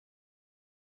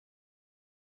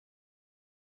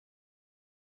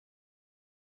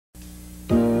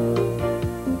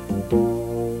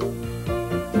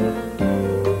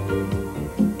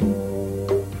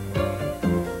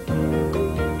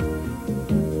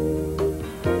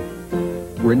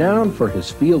Renowned for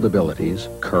his field abilities,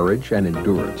 courage, and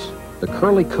endurance, the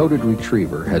curly-coated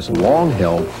retriever has long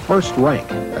held first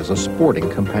rank as a sporting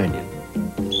companion.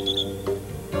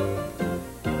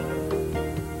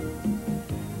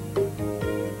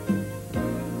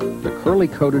 The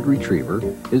curly-coated retriever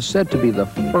is said to be the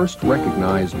first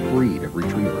recognized breed of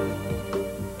retriever.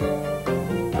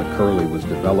 The curly was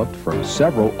developed from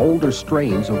several older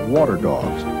strains of water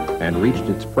dogs and reached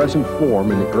its present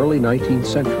form in the early 19th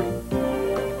century.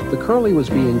 The curly was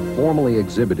being formally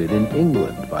exhibited in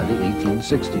England by the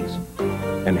 1860s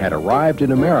and had arrived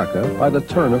in America by the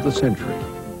turn of the century.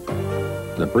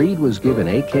 The breed was given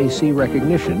AKC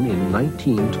recognition in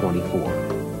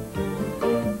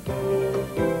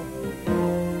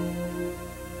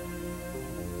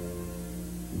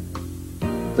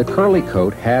 1924. The curly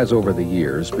coat has over the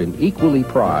years been equally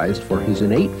prized for his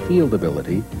innate field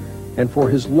ability and for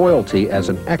his loyalty as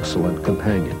an excellent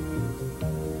companion.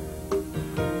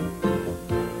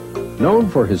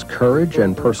 Known for his courage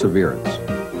and perseverance,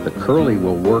 the curly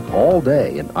will work all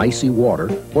day in icy water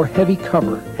or heavy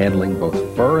cover, handling both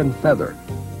fur and feather,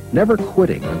 never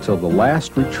quitting until the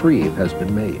last retrieve has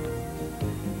been made.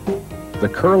 The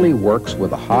curly works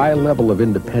with a high level of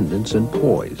independence and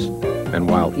poise, and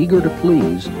while eager to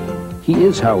please, he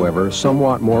is, however,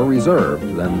 somewhat more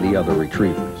reserved than the other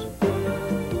retrievers.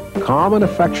 Calm and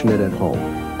affectionate at home,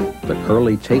 the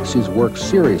curly takes his work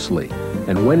seriously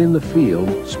and when in the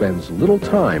field spends little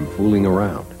time fooling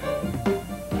around.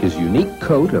 His unique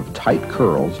coat of tight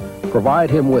curls provide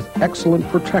him with excellent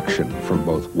protection from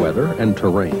both weather and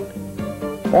terrain.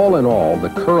 All in all, the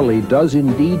curly does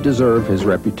indeed deserve his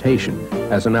reputation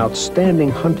as an outstanding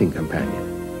hunting companion.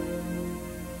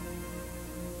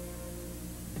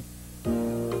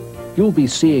 You'll be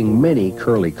seeing many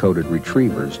curly-coated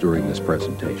retrievers during this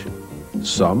presentation.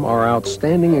 Some are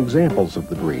outstanding examples of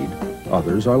the breed,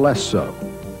 others are less so.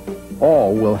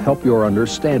 All will help your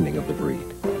understanding of the breed.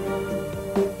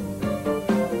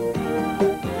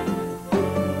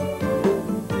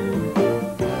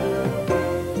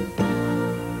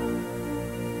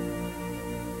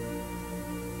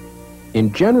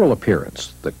 In general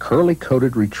appearance, the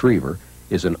curly-coated retriever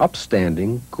is an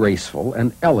upstanding, graceful,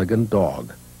 and elegant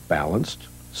dog, balanced,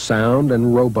 sound,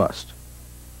 and robust.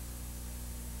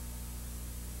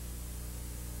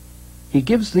 He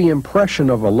gives the impression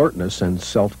of alertness and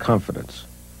self-confidence,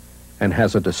 and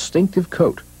has a distinctive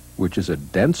coat, which is a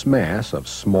dense mass of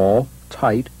small,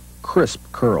 tight, crisp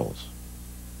curls.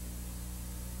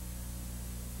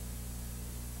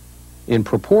 In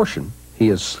proportion, he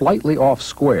is slightly off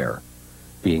square,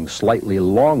 being slightly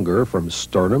longer from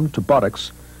sternum to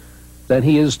buttocks than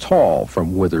he is tall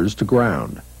from withers to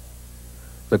ground.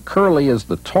 The curly is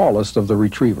the tallest of the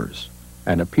retrievers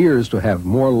and appears to have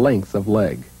more length of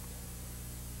leg.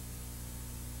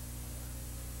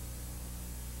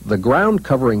 The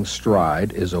ground-covering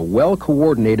stride is a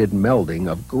well-coordinated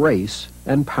melding of grace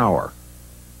and power.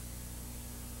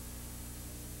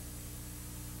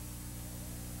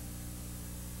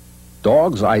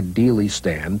 Dogs ideally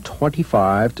stand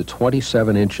 25 to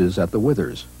 27 inches at the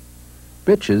withers.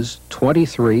 Bitches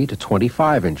 23 to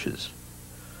 25 inches.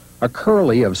 A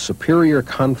curly of superior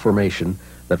conformation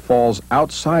that falls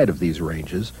outside of these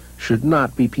ranges should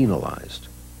not be penalized.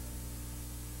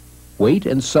 Weight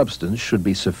and substance should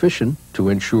be sufficient to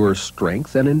ensure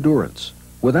strength and endurance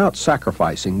without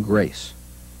sacrificing grace.